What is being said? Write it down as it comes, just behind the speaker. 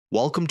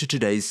Welcome to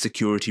today's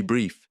security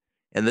brief.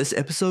 In this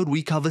episode,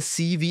 we cover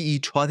CVE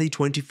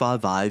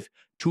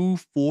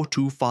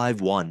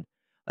CVE-2025-24251,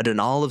 a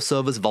denial of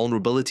service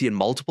vulnerability in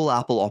multiple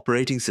Apple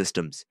operating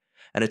systems.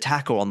 An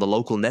attacker on the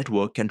local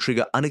network can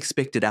trigger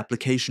unexpected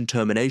application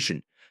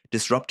termination,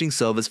 disrupting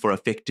service for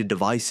affected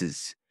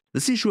devices.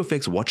 This issue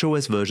affects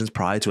watchOS versions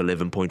prior to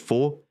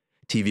 11.4,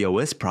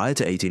 tvOS prior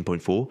to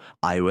 18.4,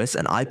 iOS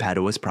and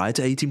iPadOS prior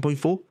to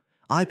 18.4,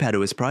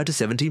 iPadOS prior to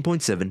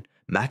 17.7,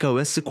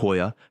 macOS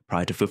Sequoia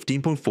prior to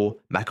 15.4,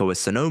 macOS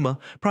Sonoma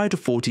prior to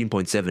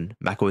 14.7,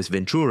 macOS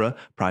Ventura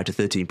prior to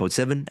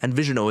 13.7, and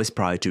visionOS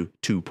prior to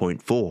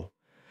 2.4.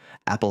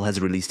 Apple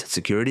has released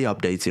security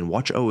updates in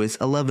watchOS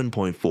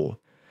 11.4,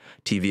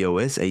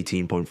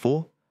 tvOS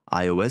 18.4,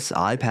 iOS,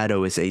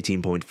 iPadOS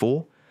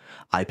 18.4,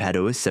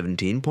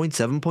 iPadOS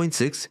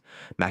 17.7.6,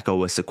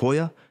 macOS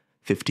Sequoia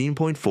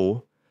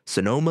 15.4,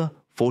 Sonoma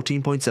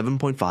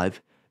 14.7.5,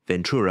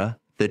 Ventura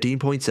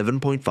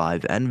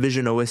 13.7.5, and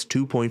visionOS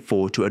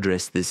 2.4 to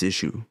address this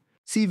issue.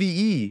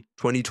 CVE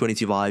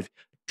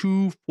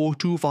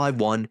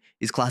 2025-24251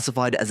 is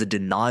classified as a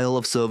denial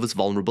of service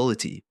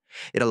vulnerability.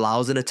 It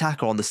allows an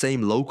attacker on the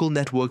same local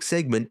network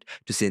segment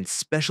to send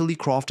specially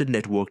crafted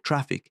network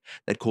traffic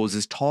that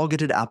causes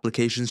targeted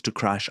applications to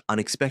crash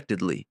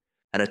unexpectedly.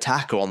 An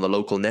attacker on the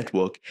local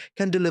network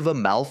can deliver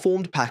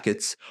malformed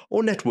packets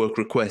or network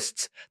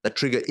requests that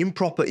trigger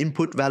improper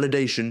input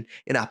validation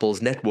in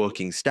Apple's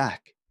networking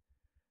stack.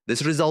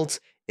 This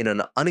results in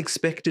an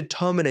unexpected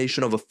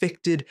termination of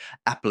affected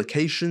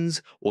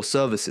applications or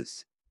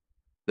services.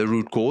 The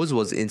root cause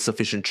was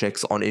insufficient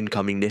checks on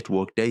incoming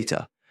network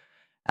data.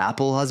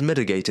 Apple has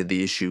mitigated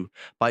the issue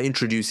by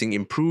introducing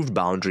improved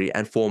boundary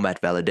and format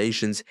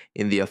validations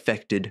in the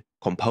affected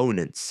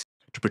components.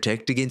 To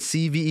protect against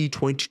CVE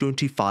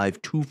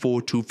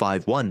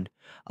 2025-24251,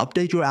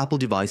 update your Apple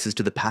devices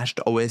to the patched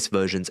OS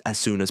versions as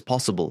soon as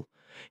possible.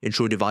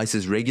 Ensure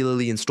devices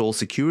regularly install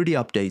security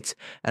updates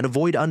and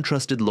avoid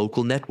untrusted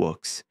local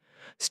networks.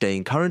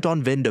 Staying current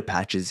on vendor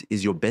patches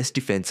is your best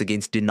defense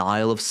against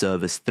denial of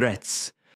service threats.